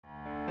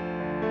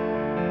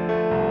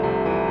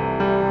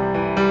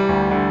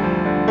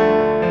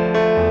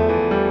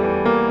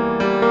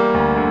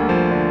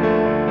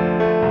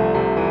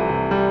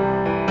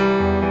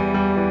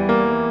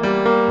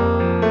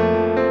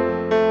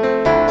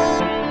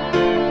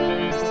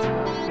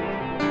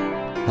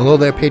Hello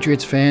there,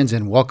 Patriots fans,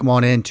 and welcome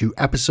on in to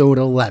episode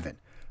 11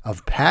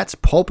 of Pat's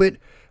Pulpit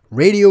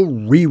Radio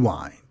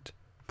Rewind,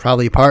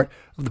 proudly a part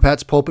of the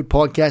Pat's Pulpit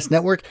Podcast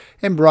Network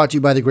and brought to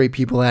you by the great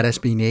people at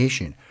SB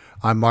Nation.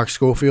 I'm Mark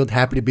Schofield,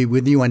 happy to be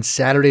with you on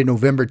Saturday,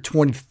 November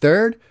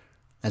 23rd,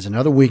 as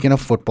another weekend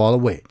of football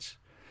awaits.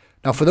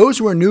 Now, for those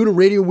who are new to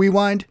Radio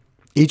Rewind,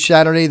 each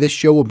Saturday this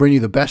show will bring you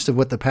the best of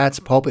what the Pat's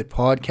Pulpit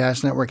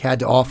Podcast Network had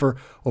to offer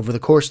over the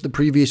course of the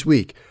previous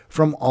week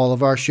from all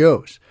of our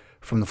shows.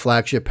 From the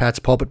flagship Pat's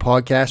Pulpit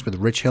Podcast with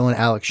Rich Hill and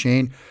Alex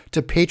Shane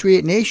to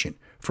Patriot Nation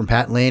from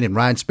Pat Lane and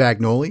Ryan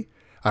Spagnoli,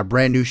 our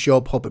brand new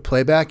show Pulpit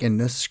Playback, and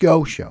the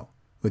SCO Show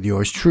with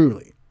yours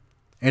truly.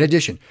 In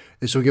addition,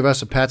 this will give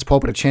us at Pat's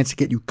Pulpit a chance to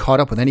get you caught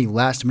up with any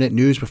last-minute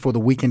news before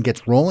the weekend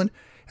gets rolling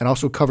and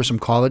also cover some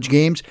college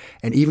games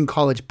and even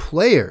college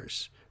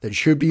players that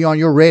should be on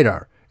your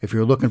radar if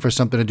you're looking for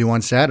something to do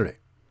on Saturday.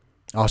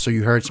 Also,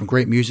 you heard some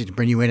great music to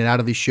bring you in and out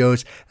of these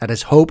shows. That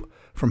is Hope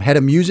from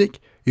Hedda Music.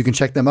 You can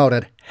check them out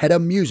at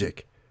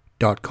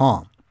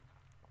heddamusic.com.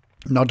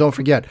 Now, don't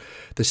forget,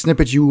 the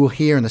snippets you will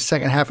hear in the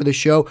second half of the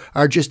show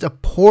are just a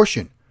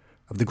portion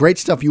of the great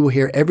stuff you will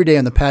hear every day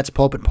on the Pat's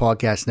Pulpit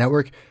Podcast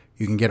Network.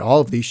 You can get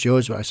all of these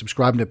shows by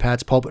subscribing to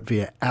Pat's Pulpit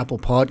via Apple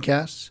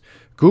Podcasts,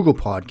 Google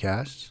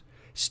Podcasts,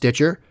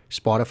 Stitcher,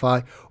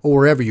 Spotify, or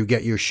wherever you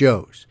get your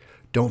shows.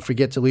 Don't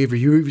forget to leave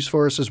reviews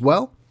for us as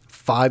well.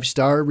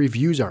 5-star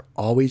reviews are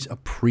always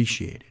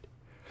appreciated.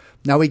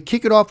 Now, we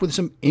kick it off with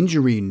some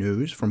injury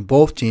news from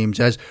both teams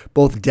as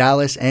both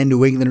Dallas and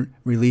New England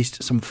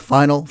released some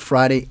final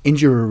Friday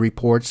injury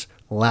reports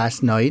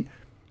last night.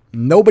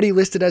 Nobody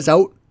listed as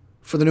out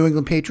for the New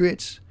England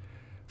Patriots.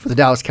 For the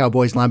Dallas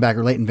Cowboys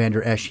linebacker Leighton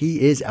Vander Esch,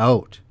 he is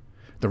out.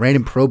 The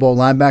reigning Pro Bowl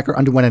linebacker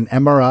underwent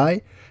an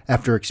MRI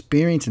after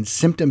experiencing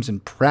symptoms in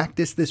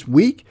practice this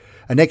week.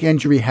 A neck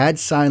injury had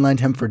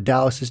sidelined him for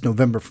Dallas's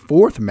November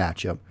 4th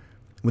matchup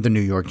with the New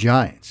York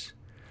Giants.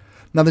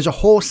 Now, there's a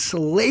whole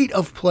slate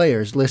of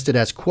players listed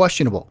as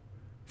questionable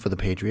for the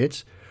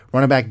Patriots.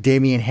 Running back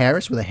Damian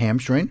Harris with a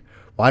hamstring.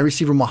 Wide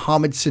receiver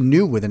Mohamed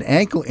Sanu with an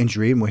ankle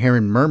injury, and we're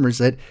hearing murmurs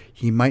that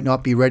he might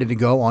not be ready to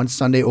go on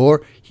Sunday,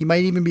 or he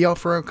might even be out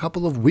for a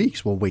couple of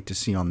weeks. We'll wait to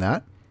see on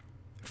that.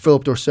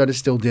 Philip Dorsett is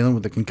still dealing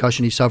with the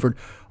concussion he suffered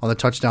on the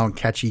touchdown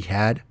catch he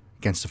had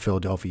against the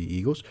Philadelphia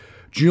Eagles.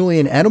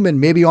 Julian Edelman,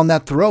 maybe on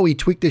that throw, he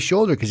tweaked his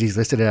shoulder because he's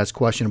listed as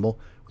questionable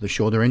with a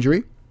shoulder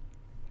injury.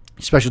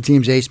 Special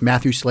teams ace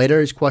Matthew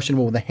Slater is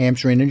questionable with a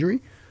hamstring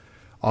injury.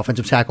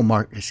 Offensive tackle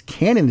Marcus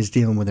Cannon is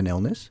dealing with an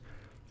illness.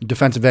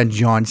 Defensive end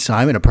John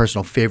Simon, a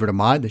personal favorite of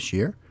mine this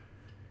year,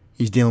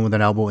 he's dealing with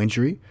an elbow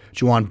injury.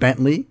 Juwan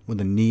Bentley with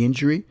a knee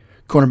injury.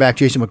 Cornerback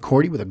Jason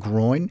McCourty with a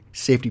groin.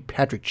 Safety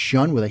Patrick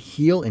Shunn with a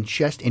heel and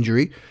chest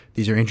injury.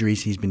 These are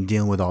injuries he's been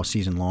dealing with all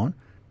season long.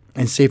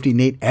 And safety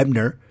Nate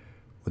Ebner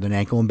with an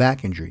ankle and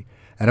back injury.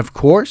 And of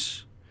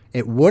course,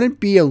 it wouldn't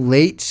be a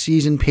late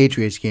season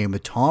Patriots game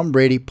with Tom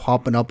Brady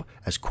popping up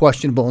as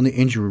questionable in the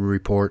injury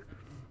report,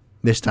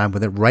 this time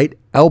with a right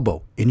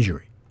elbow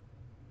injury.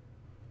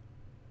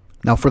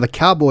 Now for the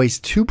Cowboys,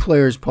 three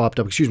players popped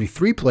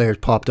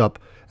up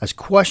as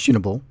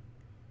questionable.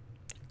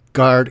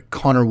 Guard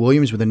Connor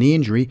Williams with a knee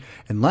injury,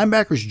 and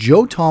linebackers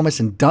Joe Thomas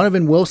and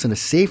Donovan Wilson, a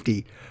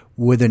safety,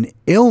 with an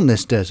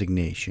illness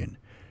designation.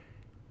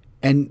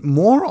 And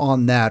more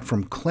on that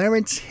from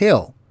Clarence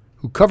Hill,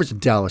 who covers the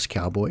Dallas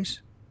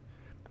Cowboys.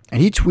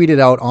 And he tweeted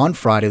out on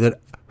Friday that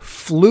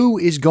flu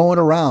is going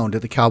around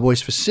at the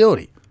Cowboys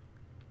facility.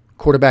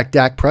 Quarterback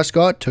Dak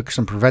Prescott took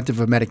some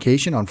preventive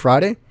medication on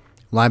Friday.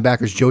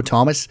 Linebackers Joe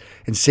Thomas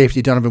and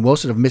safety Donovan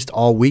Wilson have missed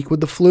all week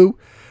with the flu.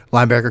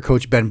 Linebacker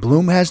coach Ben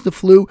Bloom has the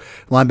flu.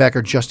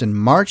 Linebacker Justin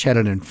March had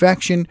an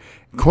infection.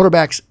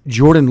 Quarterbacks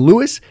Jordan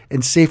Lewis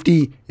and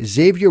safety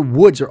Xavier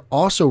Woods are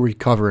also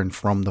recovering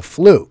from the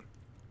flu.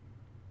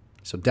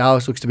 So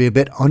Dallas looks to be a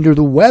bit under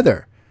the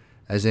weather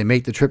as they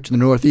make the trip to the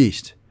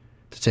Northeast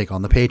to take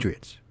on the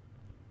Patriots.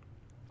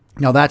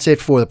 Now that's it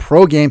for the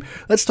pro game.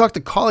 Let's talk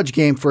the college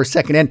game for a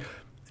second. And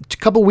a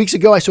couple weeks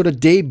ago, I sort of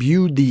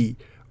debuted the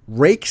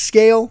rake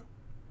scale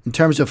in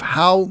terms of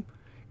how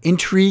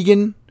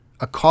intriguing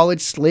a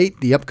college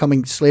slate, the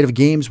upcoming slate of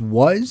games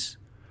was.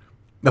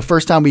 The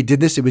first time we did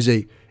this, it was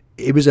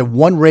a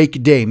one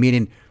rake day,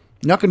 meaning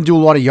you're not going to do a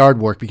lot of yard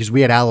work because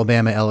we had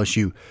Alabama,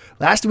 LSU.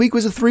 Last week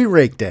was a 3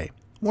 rake day.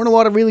 Weren't a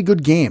lot of really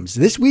good games.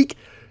 This week,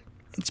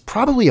 it's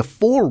probably a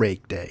 4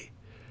 rake day.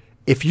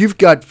 If you've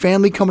got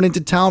family coming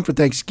into town for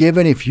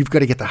Thanksgiving, if you've got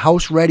to get the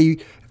house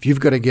ready, if you've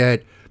got to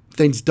get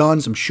things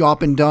done, some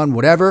shopping done,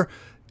 whatever,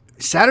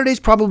 Saturday's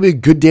probably a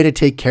good day to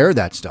take care of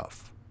that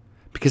stuff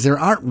because there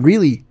aren't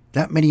really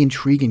that many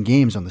intriguing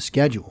games on the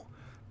schedule.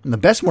 And the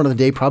best one of the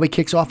day probably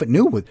kicks off at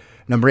noon with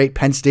number 8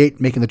 Penn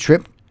State making the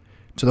trip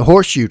to the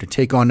Horseshoe to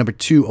take on number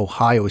 2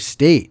 Ohio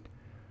State.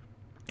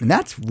 And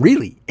that's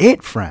really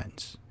it,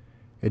 friends,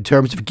 in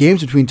terms of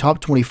games between top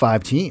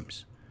 25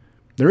 teams.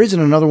 There isn't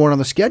another one on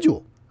the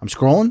schedule. I'm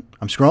scrolling.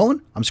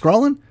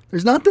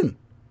 There's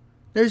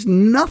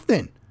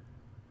nothing.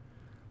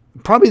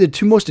 Probably the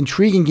two most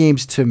intriguing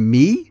games to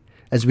me,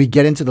 as we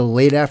get into the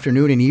late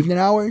afternoon and evening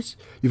hours.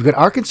 You've got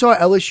Arkansas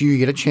LSU. You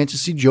get a chance to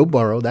see Joe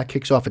Burrow. That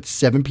kicks off at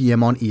 7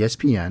 p.m. on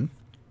ESPN.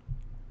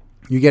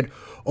 You get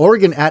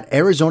Oregon at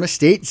Arizona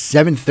State,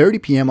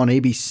 7:30 p.m. on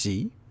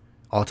ABC,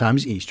 all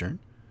times Eastern.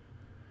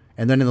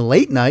 And then in the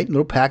late night,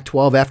 little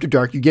Pac-12 after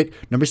dark, you get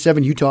number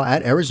 7 Utah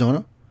at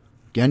Arizona.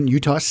 Again,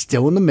 Utah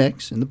still in the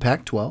mix in the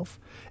Pac-12.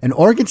 And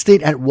Oregon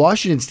State at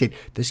Washington State.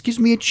 This gives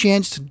me a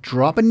chance to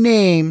drop a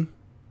name.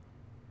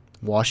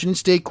 Washington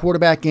State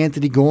quarterback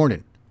Anthony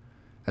Gordon.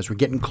 As we're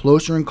getting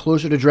closer and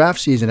closer to draft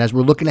season, as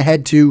we're looking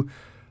ahead to,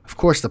 of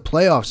course, the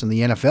playoffs and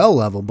the NFL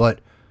level, but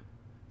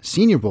the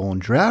Senior Bowl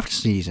and draft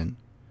season.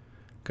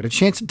 Got a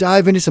chance to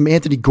dive into some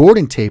Anthony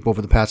Gordon tape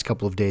over the past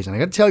couple of days. And I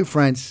got to tell you,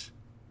 friends,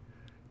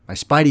 my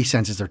spidey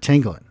senses are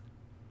tingling.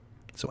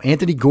 So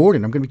Anthony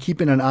Gordon, I'm going to be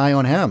keeping an eye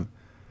on him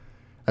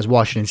as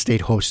Washington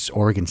State hosts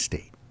Oregon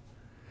State.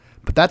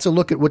 But that's a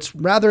look at what's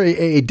rather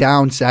a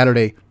down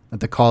Saturday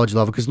at the college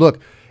level. Because, look,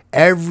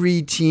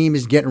 every team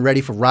is getting ready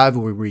for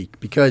rivalry week.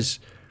 Because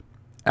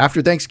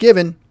after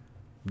Thanksgiving,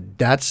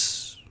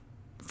 that's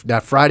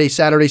that Friday,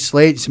 Saturday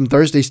slate, some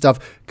Thursday stuff.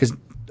 Because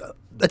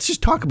let's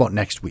just talk about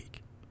next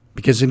week.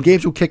 Because some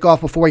games will kick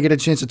off before I get a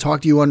chance to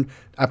talk to you on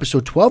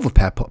episode 12 of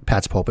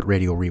Pat's Pulpit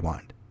Radio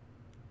Rewind.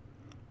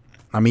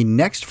 I mean,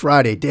 next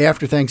Friday, day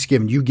after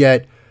Thanksgiving, you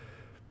get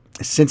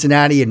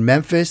Cincinnati and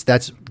Memphis.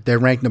 They're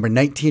ranked number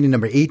 19 and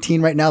number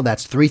 18 right now.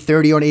 That's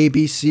 3:30 on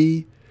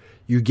ABC.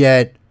 You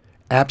get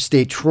App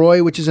State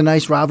Troy, which is a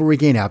nice rivalry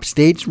game. App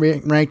State's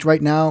ranked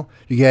right now.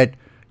 You get,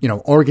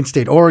 Oregon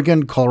State,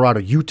 Oregon, Colorado,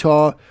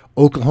 Utah,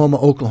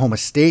 Oklahoma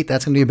State.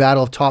 That's going to be a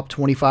battle of top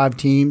 25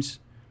 teams.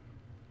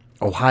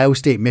 Ohio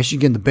State,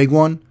 Michigan, the big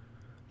one.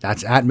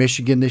 That's at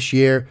Michigan this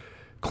year.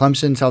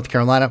 Clemson, South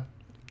Carolina.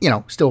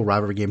 Still a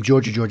rivalry game.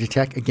 Georgia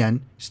Tech,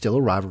 again, still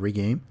a rivalry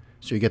game.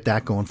 So you get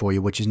that going for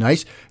you, which is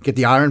nice. Get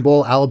the Iron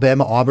Bowl,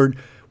 Alabama, Auburn,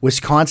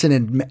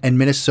 Wisconsin, and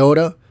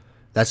Minnesota.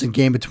 That's a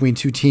game between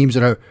two teams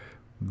that are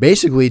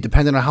basically,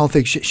 depending on how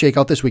things shake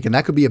out this week, and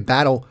that could be a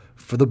battle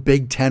for the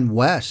Big Ten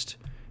West.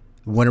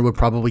 The winner would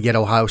probably get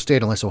Ohio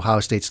State, unless Ohio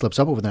State slips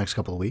up over the next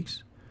couple of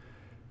weeks.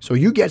 So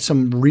you get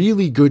some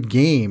really good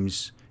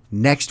games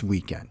next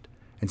weekend,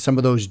 and some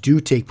of those do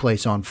take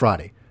place on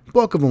Friday.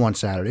 Bulk of them on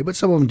Saturday, but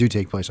some of them do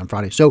take place on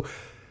Friday. So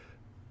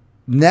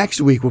next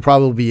week will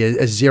probably be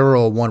a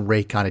 0-1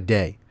 rake kind of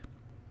day.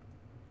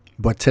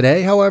 But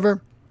today,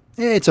 however,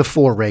 it's a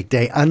 4 rake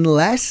day,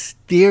 unless,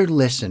 dear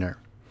listener,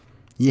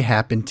 you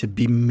happen to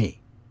be me.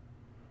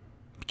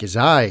 Because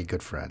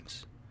good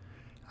friends,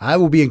 I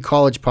will be in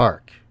College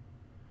Park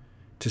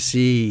to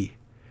see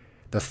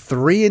the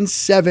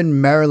 3-7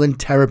 Maryland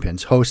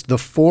Terrapins host the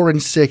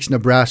 4-6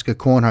 Nebraska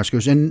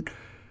Cornhuskers. And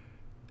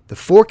the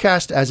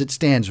forecast as it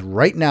stands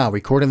right now,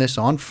 recording this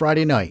on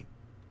Friday night,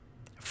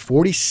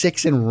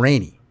 46 and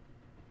rainy.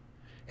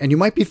 And you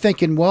might be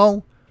thinking,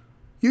 well,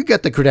 you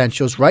get the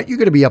credentials, right? You're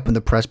going to be up in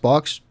the press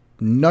box.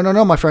 No,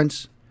 my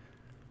friends.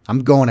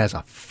 I'm going as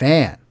a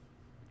fan.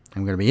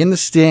 I'm going to be in the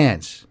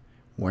stands,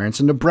 wearing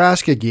some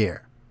Nebraska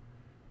gear,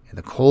 in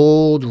the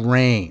cold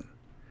rain,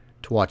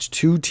 to watch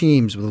two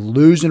teams with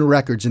losing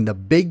records in the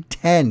Big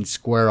Ten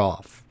square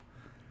off.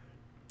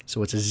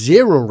 So it's a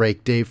 0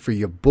 rake day for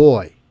your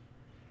boy,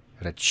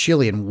 and a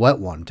chilly and wet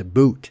one to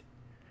boot.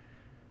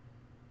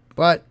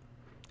 But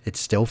it's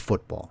still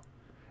football.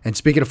 And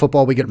speaking of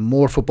football, we get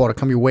more football to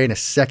come your way in a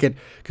second,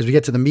 because we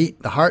get to the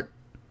meat, the heart,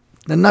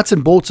 the nuts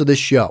and bolts of this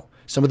show.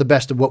 Some of the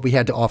best of what we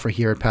had to offer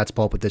here at Pat's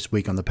Pulpit this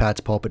week on the Pat's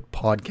Pulpit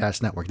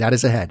Podcast Network. That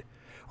is ahead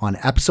on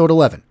episode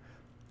 11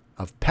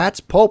 of Pat's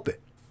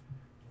Pulpit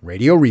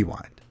Radio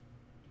Rewind.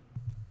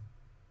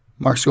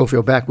 Mark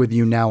Schofield back with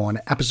you now on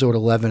episode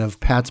 11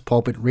 of Pat's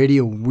Pulpit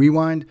Radio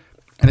Rewind.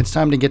 And it's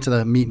time to get to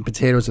the meat and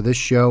potatoes of this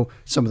show,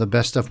 some of the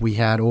best stuff we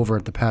had over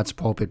at the Pat's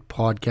Pulpit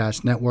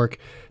Podcast Network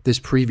this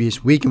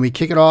previous week. And we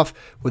kick it off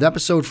with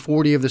episode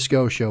 40 of The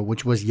SCO Show,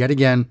 which was yet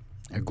again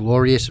a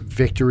glorious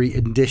victory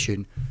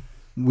edition.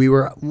 We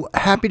were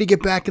happy to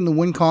get back in the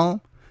win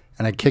column,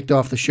 and I kicked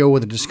off the show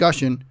with a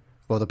discussion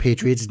about the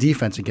Patriots'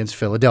 defense against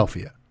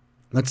Philadelphia.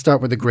 Let's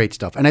start with the great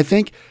stuff. And I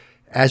think,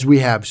 as we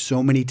have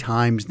so many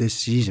times this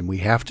season, we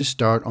have to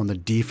start on the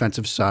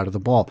defensive side of the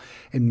ball.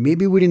 And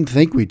maybe we didn't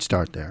think we'd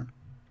start there.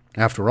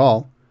 After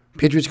all,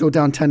 Patriots go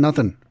down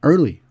 10-0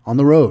 early on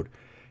the road.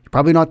 You're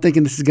probably not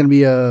thinking this is going to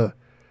be a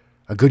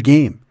good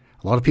game.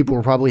 A lot of people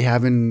were probably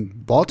having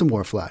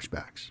Baltimore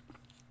flashbacks.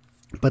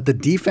 But the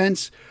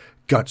defense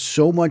got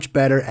so much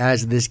better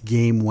as this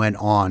game went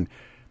on.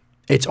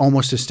 It's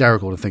almost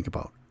hysterical to think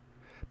about.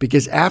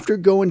 Because after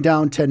going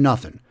down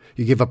 10-0,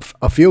 you give up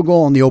a field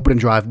goal on the opening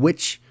drive,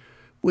 which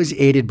was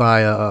aided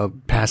by a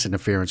pass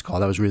interference call.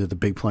 That was really the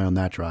big play on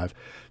that drive.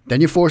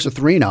 Then you force a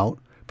 3-and-out.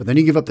 But then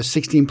you give up the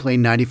 16-play,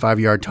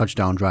 95-yard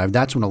touchdown drive.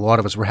 That's when a lot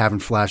of us were having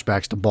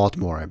flashbacks to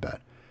Baltimore, I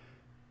bet.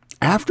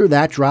 After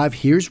that drive,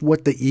 here's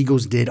what the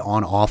Eagles did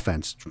on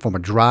offense from a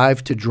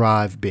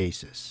drive-to-drive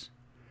basis.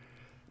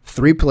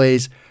 3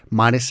 plays,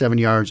 -7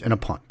 yards, and a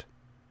punt.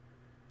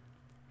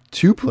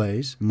 2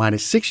 plays,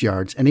 -6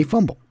 yards, and a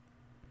fumble.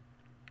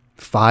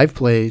 5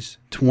 plays,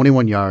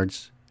 21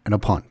 yards, and a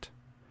punt.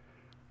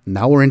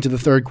 Now we're into the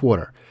third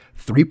quarter.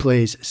 3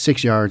 plays,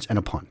 6 yards, and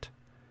a punt.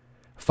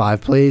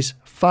 5 plays,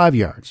 5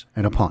 yards,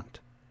 and a punt.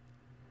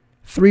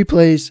 3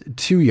 plays,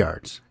 2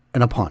 yards,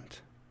 and a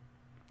punt.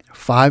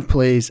 5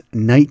 plays,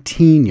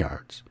 19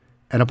 yards,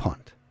 and a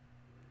punt.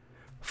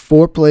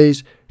 4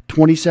 plays,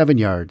 27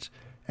 yards,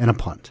 and a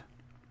punt.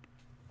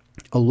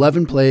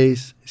 11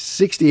 plays,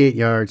 68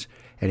 yards,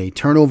 and a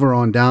turnover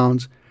on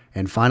downs.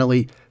 And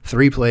finally,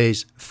 3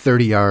 plays,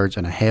 30 yards,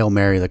 and a Hail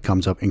Mary that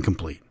comes up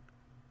incomplete.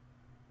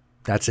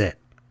 That's it.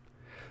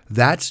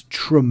 That's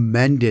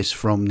tremendous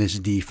from this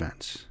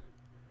defense.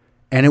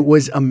 And it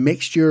was a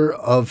mixture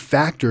of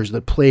factors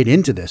that played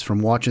into this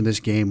from watching this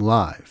game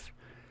live.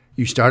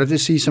 You started to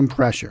see some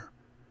pressure.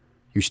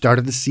 You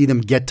started to see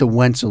them get to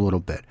Wentz a little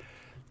bit.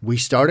 We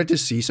started to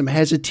see some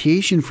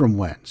hesitation from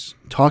Wentz.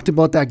 Talked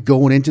about that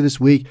going into this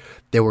week.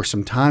 There were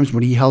some times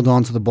when he held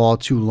on to the ball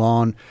too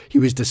long. He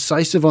was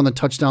decisive on the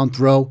touchdown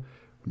throw.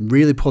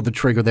 Really pulled the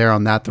trigger there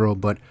on that throw.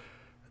 But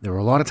there were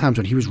a lot of times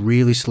when he was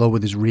really slow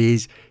with his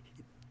reads.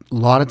 A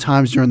lot of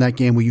times during that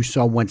game where you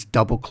saw Wentz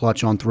double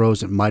clutch on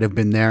throws that might have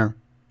been there.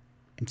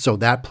 And so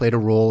that played a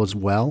role as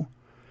well.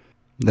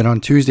 Then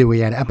on Tuesday, we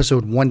had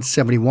episode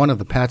 171 of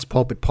the Pat's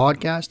Pulpit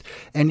podcast.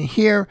 And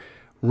here,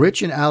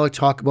 Rich and Alec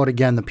talk about,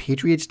 again, the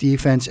Patriots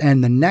defense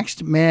and the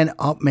next man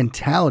up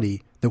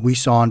mentality that we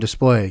saw on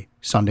display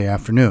Sunday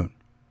afternoon.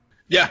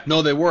 Yeah,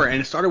 no, they were.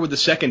 And it started with the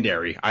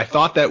secondary. I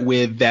thought that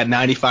with that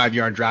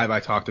 95-yard drive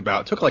I talked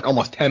about, it took like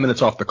almost 10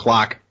 minutes off the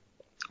clock.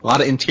 A lot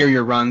of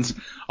interior runs,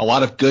 a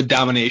lot of good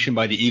domination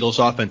by the Eagles'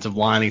 offensive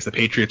line against the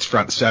Patriots'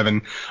 front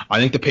seven. I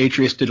think the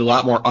Patriots did a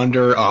lot more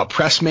under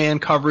press man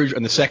coverage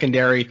in the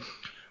secondary,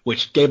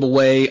 which gave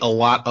away a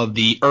lot of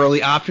the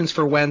early options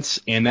for Wentz,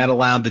 and that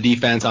allowed the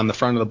defense on the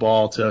front of the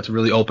ball to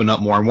really open up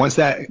more. And once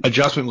that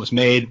adjustment was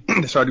made,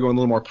 they started going a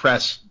little more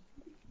press.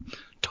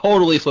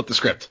 Totally flipped the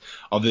script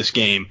of this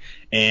game,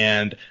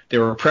 and they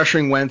were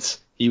pressuring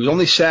Wentz. He was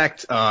only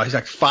sacked. He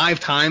sacked 5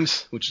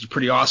 times, which is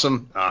pretty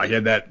awesome. He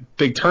had that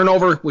big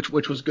turnover, which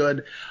was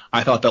good.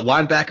 I thought the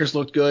linebackers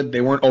looked good.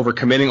 They weren't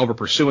overcommitting,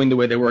 over-pursuing the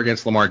way they were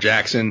against Lamar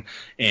Jackson.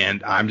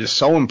 And I'm just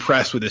so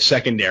impressed with the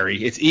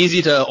secondary. It's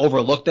easy to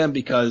overlook them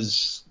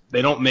because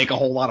they don't make a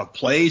whole lot of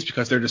plays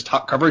because they're just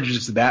coverage is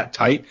just that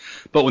tight.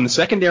 But when the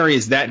secondary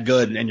is that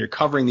good and you're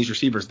covering these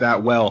receivers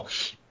that well,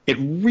 it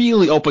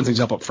really opens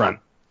things up front.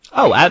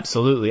 Oh,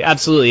 absolutely.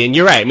 Absolutely. And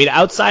you're right. I mean,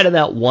 outside of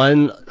that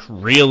one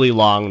really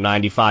long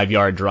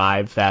 95-yard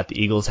drive that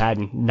the Eagles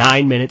had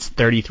 9 minutes,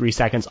 33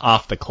 seconds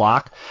off the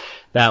clock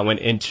that went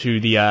into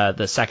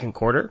the second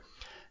quarter.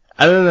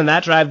 Other than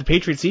that drive, the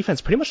Patriots defense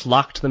pretty much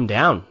locked them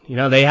down. You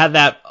know, they had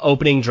that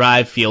opening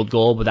drive field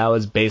goal, but that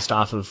was based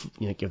off of,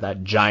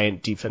 that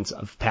giant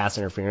defensive pass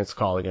interference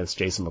call against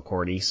Jason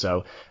McCourty.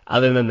 So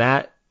other than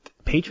that,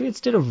 Patriots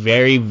did a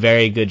very,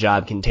 very good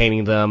job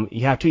containing them.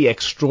 You have to be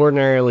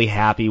extraordinarily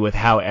happy with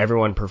how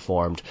everyone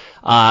performed.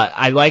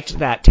 I liked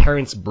that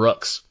Terrence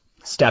Brooks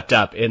stepped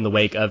up in the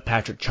wake of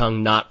Patrick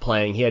Chung not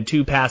playing. He had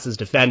 2 passes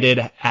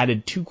defended,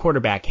 added 2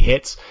 quarterback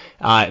hits,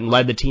 and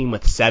led the team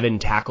with 7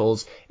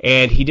 tackles.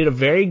 And he did a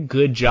very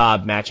good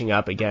job matching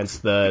up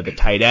against the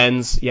tight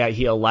ends. Yeah,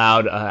 he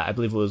allowed, I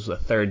believe it was a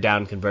 3rd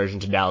down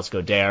conversion to Dallas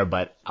Goedert,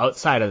 but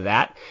outside of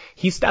that,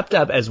 he stepped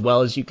up as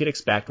well as you could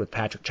expect with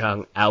Patrick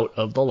Chung out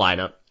of the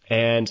lineup.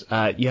 And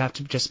you have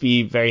to just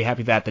be very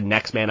happy that the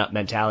next man up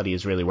mentality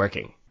is really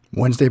working.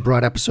 Wednesday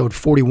brought episode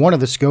 41 of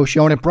the SCO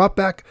Show, and it brought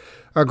back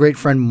our great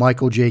friend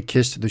Michael J.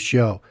 Kiss to the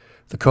show,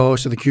 the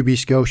co-host of the QB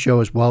SCO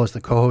Show, as well as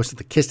the co-host of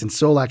the Kist and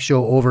Solak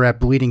Show over at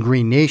Bleeding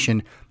Green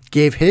Nation,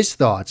 gave his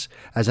thoughts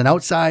as an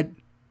outside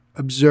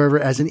observer,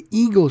 as an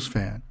Eagles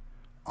fan,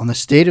 on the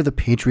state of the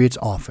Patriots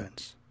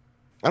offense.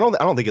 I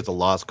don't think it's a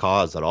lost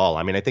cause at all.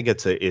 I mean, I think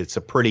it's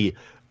a pretty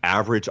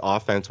average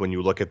offense when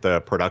you look at the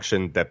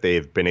production that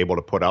they've been able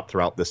to put up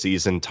throughout the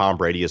season. Tom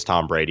Brady is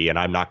Tom Brady, and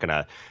I'm not going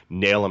to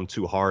nail him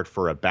too hard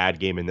for a bad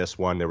game in this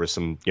one. There was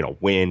some,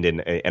 wind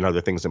and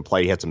other things in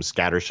play. He had some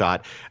scatter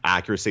shot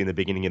accuracy in the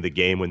beginning of the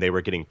game when they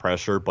were getting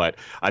pressure. But,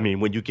 I mean,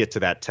 when you get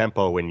to that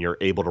tempo and you're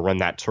able to run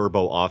that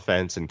turbo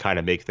offense and kind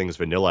of make things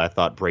vanilla, I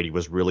thought Brady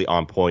was really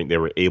on point. They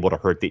were able to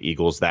hurt the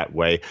Eagles that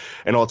way.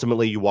 And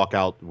ultimately, you walk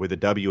out with a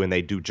W, and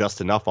they do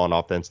just enough on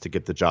offense to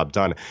get the job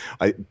done.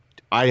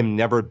 I am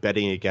never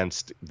betting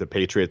against the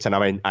Patriots, and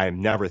I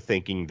am never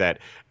thinking that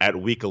at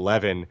week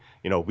 11,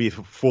 we've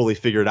fully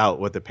figured out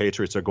what the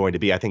Patriots are going to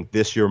be. I think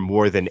this year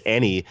more than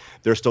any,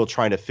 they're still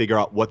trying to figure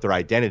out what their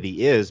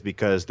identity is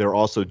because they're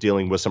also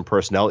dealing with some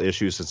personnel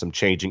issues and some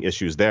changing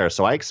issues there.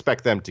 So I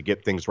expect them to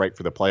get things right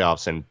for the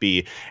playoffs and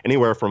be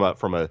anywhere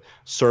from a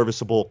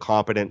serviceable,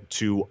 competent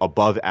to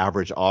above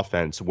average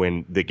offense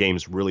when the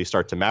games really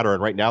start to matter.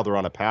 And right now they're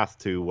on a path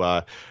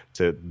to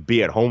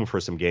be at home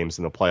for some games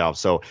in the playoffs.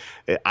 So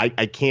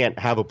I can't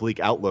have a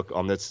bleak outlook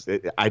on this.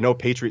 I know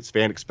Patriots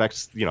fan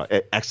expects,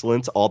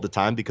 excellence all the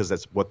time because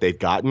that's what they've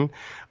gotten.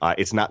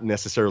 It's not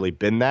necessarily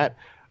been that.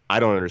 I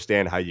don't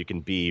understand how you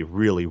can be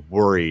really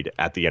worried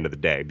at the end of the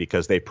day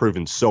because they've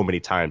proven so many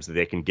times that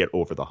they can get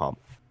over the hump.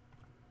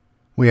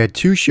 We had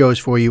two shows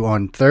for you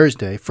on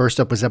Thursday. First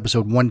up was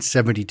episode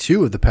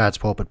 172 of the Pat's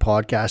Pulpit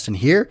podcast, and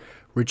here,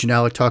 Rich and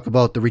Alec talk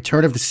about the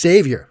return of the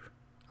Savior,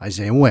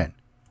 Isaiah Wynn.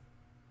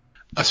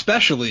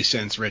 Especially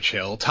since, Rich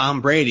Hill,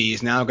 Tom Brady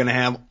is now going to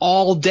have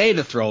all day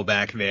to throw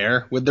back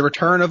there with the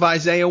return of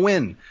Isaiah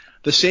Wynn.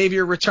 The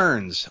Savior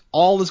returns.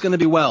 All is going to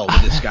be well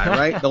with this guy,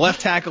 right? The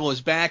left tackle is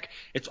back.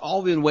 It's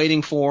all we've been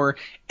waiting for.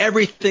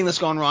 Everything that's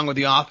gone wrong with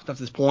the offense up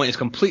to this point is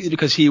completely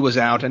because he was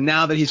out, and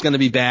now that he's going to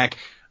be back,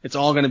 it's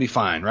all going to be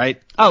fine,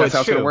 right? Oh, that's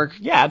it's true. Going to work?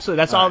 Yeah,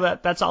 absolutely.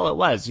 That's all it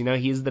was. You know,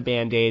 he's the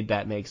Band-Aid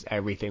that makes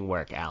everything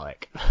work,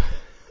 Alec.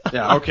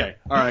 Yeah, okay.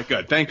 All right,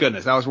 good. Thank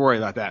goodness. I was worried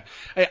about that.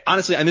 Hey,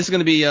 honestly, and this is going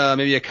to be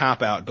maybe a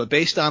cop-out, but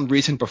based on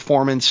recent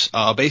performance,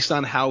 based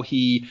on how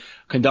he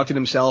conducted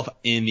himself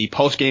in the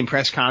post-game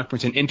press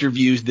conference and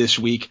interviews this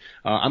week,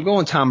 I'm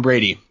going Tom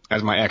Brady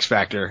as my X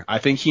factor. I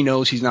think he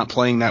knows he's not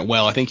playing that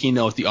well. I think he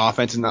knows the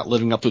offense is not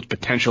living up to its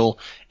potential,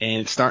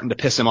 and it's starting to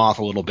piss him off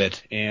a little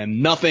bit.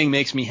 And nothing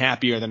makes me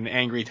happier than an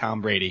angry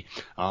Tom Brady.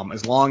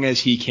 As long as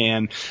he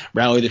can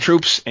rally the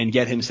troops and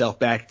get himself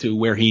back to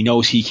where he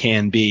knows he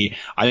can be,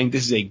 I think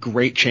this is a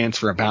great chance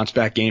for a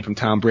bounce-back game from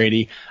Tom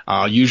Brady.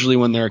 Usually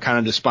when they're kind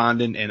of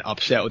despondent and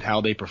upset with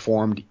how they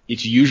performed,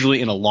 it's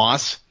usually in a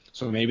loss.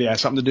 So maybe that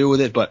has something to do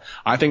with it, but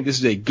I think this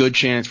is a good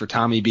chance for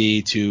Tommy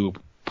B to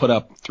put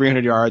up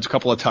 300 yards, a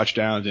couple of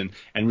touchdowns, and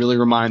really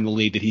remind the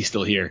league that he's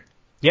still here.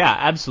 Yeah,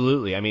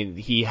 absolutely. I mean,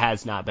 he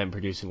has not been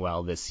producing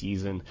well this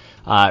season.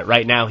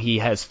 Right now, he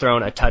has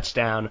thrown a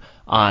touchdown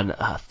on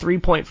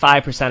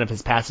 3.5% of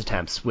his pass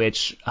attempts,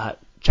 which,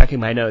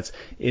 checking my notes,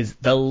 is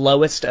the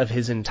lowest of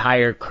his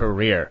entire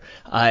career.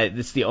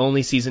 It's the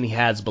only season he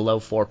has below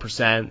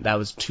 4%. That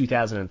was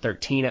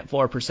 2013 at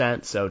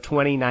 4%. So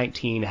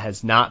 2019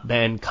 has not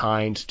been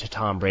kind to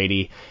Tom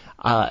Brady.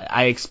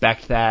 I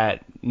expect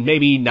that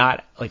maybe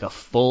not like a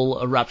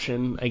full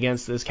eruption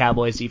against this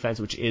Cowboys defense,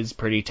 which is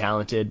pretty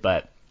talented,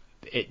 but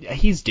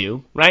he's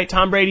due, right?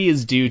 Tom Brady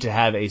is due to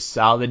have a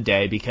solid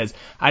day because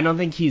I don't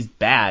think he's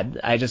bad.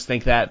 I just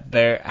think that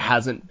there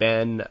hasn't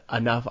been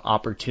enough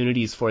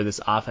opportunities for this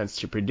offense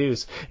to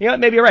produce. You know what?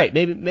 Maybe you're right.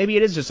 Maybe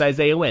it is just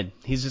Isaiah Wynn.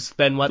 He's just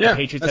been what the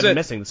Patriots have been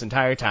missing this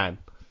entire time.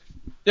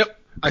 Yep.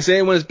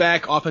 Isaiah Wynn is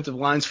back. Offensive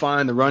line's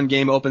fine. The run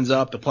game opens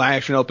up. The play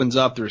action opens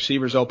up. The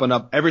receivers open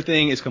up.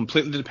 Everything is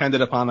completely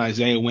dependent upon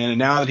Isaiah Wynn. And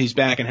now that he's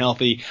back and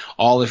healthy,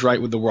 all is right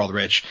with the world,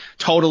 Rich.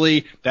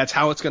 Totally. That's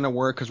how it's going to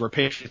work because we're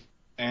Patriots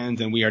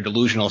fans and we are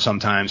delusional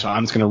sometimes. So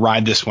I'm just going to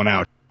ride this one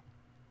out.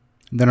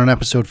 Then on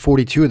episode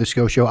 42 of the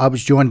SCO Show, I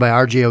was joined by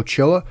RJ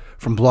Ochoa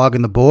from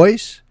Blogging the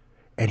Boys.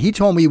 And he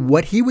told me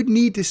what he would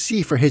need to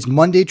see for his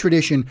Monday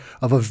tradition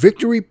of a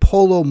Victory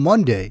Polo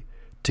Monday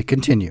to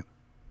continue.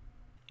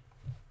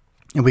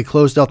 And we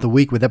closed out the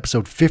week with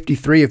episode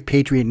 53 of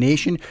Patriot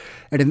Nation.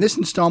 And in this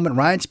installment,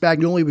 Ryan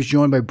Spagnoli was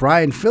joined by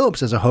Brian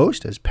Phillips as a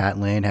host, as Pat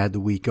Lane had the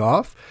week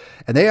off.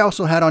 And they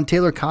also had on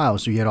Taylor Kyle.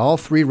 So you had all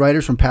three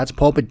writers from Pat's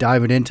Pulpit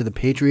diving into the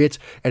Patriots.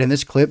 And in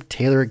this clip,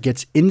 Taylor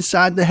gets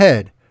inside the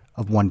head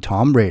of one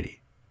Tom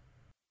Brady.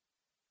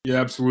 Yeah,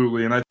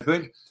 absolutely. And I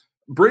think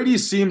Brady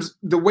seems,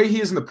 the way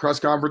he is in the press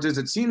conferences,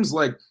 it seems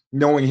like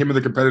knowing him and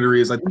the competitor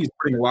is, I think he's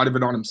putting a lot of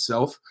it on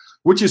himself,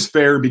 which is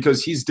fair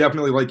because he's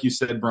definitely, like you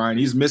said, Brian,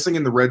 he's missing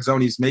in the red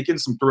zone. He's making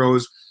some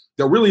throws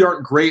that really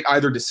aren't great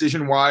either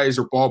decision-wise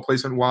or ball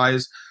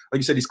placement-wise. Like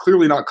you said, he's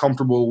clearly not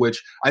comfortable,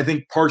 which I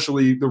think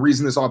partially the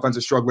reason this offense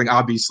is struggling,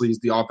 obviously, is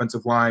the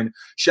offensive line.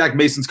 Shaq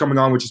Mason's coming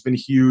on, which has been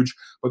huge.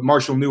 But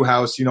Marshall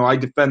Newhouse, you know, I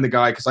defend the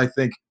guy because I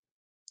think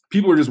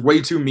people are just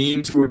way too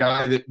mean to a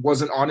guy that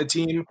wasn't on a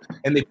team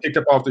and they picked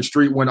up off the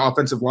street when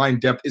offensive line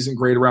depth isn't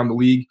great around the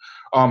league.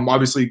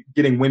 Obviously,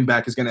 getting Wynn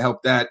back is going to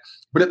help that.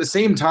 But at the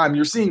same time,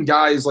 you're seeing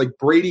guys like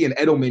Brady and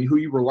Edelman, who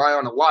you rely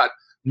on a lot,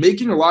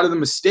 making a lot of the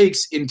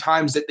mistakes in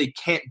times that they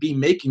can't be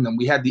making them.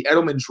 We had the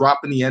Edelman drop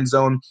in the end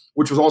zone,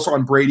 which was also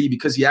on Brady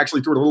because he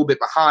actually threw it a little bit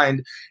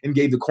behind and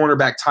gave the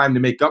cornerback time to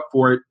make up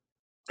for it.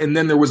 And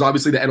then there was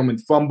obviously the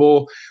Edelman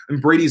fumble, and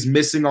Brady's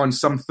missing on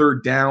some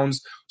third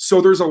downs.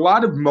 So there's a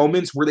lot of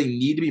moments where they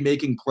need to be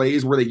making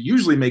plays, where they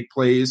usually make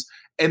plays,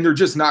 and they're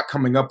just not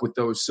coming up with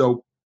those.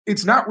 So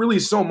it's not really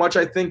so much,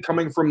 I think,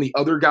 coming from the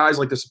other guys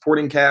like the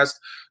supporting cast.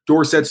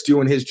 Dorsett's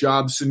doing his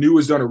job. Sanu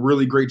has done a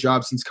really great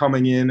job since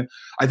coming in.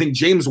 I think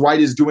James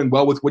White is doing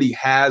well with what he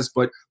has,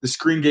 but the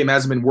screen game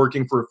hasn't been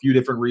working for a few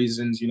different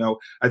reasons. You know,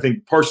 I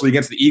think partially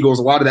against the Eagles,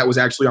 a lot of that was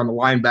actually on the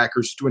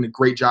linebackers doing a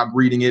great job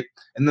reading it,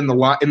 and then the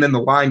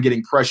line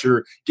getting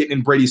pressure, getting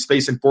in Brady's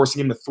face and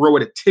forcing him to throw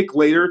it a tick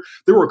later.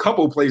 There were a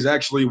couple of plays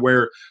actually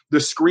where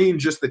the screen,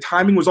 just the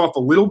timing was off a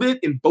little bit,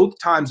 and both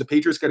times the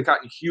Patriots could have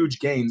gotten huge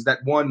gains. That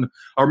one,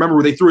 I remember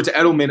where they threw it to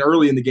Edelman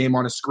early in the game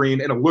on a screen,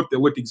 and it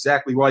looked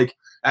exactly like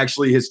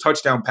actually his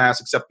touchdown pass,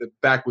 except the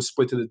back was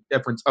split to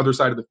the other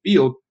side of the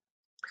field.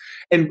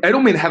 And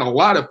Edelman had a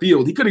lot of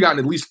field. He could have gotten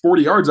at least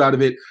 40 yards out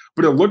of it,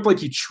 but it looked like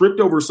he tripped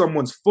over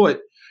someone's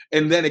foot,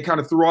 and then it kind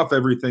of threw off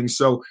everything.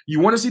 So you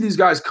want to see these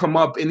guys come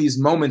up in these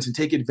moments and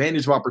take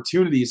advantage of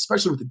opportunity,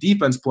 especially with the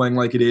defense playing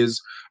like it is.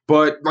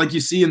 But like you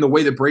see in the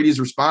way that Brady's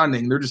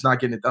responding, they're just not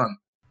getting it done.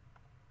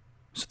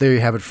 So there you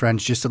have it,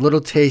 friends. Just a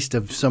little taste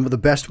of some of the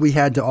best we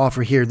had to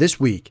offer here this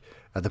week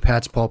at the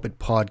Pat's Pulpit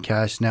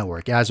Podcast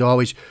Network. As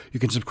always, you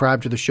can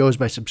subscribe to the shows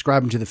by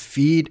subscribing to the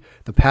feed,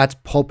 the Pat's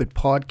Pulpit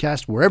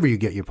Podcast, wherever you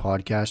get your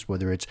podcast,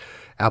 whether it's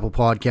Apple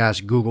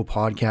Podcasts, Google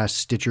Podcasts,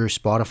 Stitcher,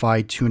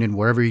 Spotify, TuneIn,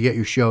 wherever you get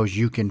your shows,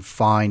 you can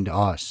find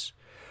us.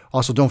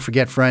 Also, don't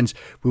forget, friends,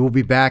 we will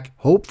be back,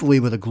 hopefully,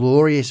 with a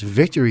glorious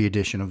victory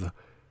edition of the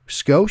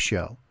SCO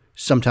Show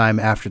sometime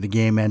after the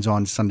game ends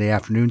on Sunday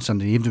afternoon,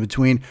 Sunday evening,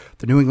 between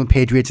the New England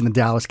Patriots and the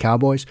Dallas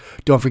Cowboys.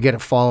 Don't forget to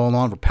follow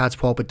along with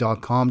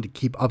patspulpit.com to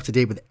keep up to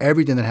date with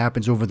everything that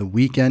happens over the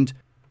weekend.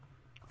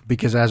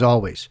 Because as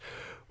always,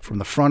 from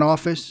the front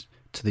office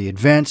to the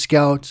advanced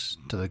scouts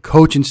to the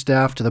coaching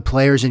staff to the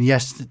players and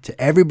yes,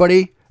 to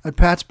everybody at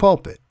Pat's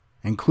Pulpit,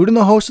 including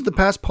the host of the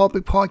Pat's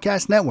Pulpit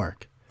Podcast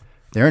Network,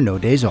 there are no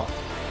days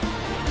off.